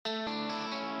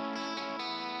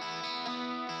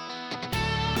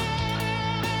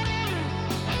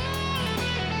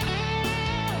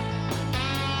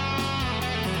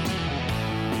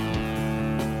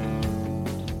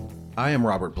I am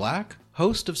Robert Black,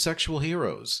 host of Sexual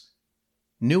Heroes.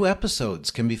 New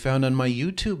episodes can be found on my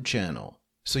YouTube channel,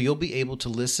 so you'll be able to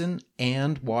listen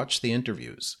and watch the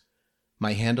interviews.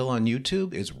 My handle on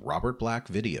YouTube is Robert Black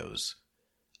Videos.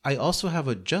 I also have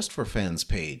a Just for Fans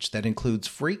page that includes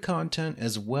free content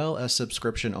as well as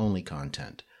subscription-only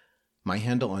content. My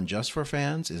handle on Just for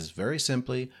Fans is very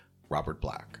simply Robert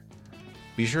Black.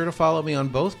 Be sure to follow me on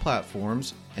both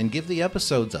platforms and give the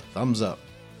episodes a thumbs up.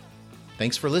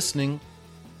 Thanks for listening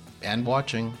and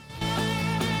watching.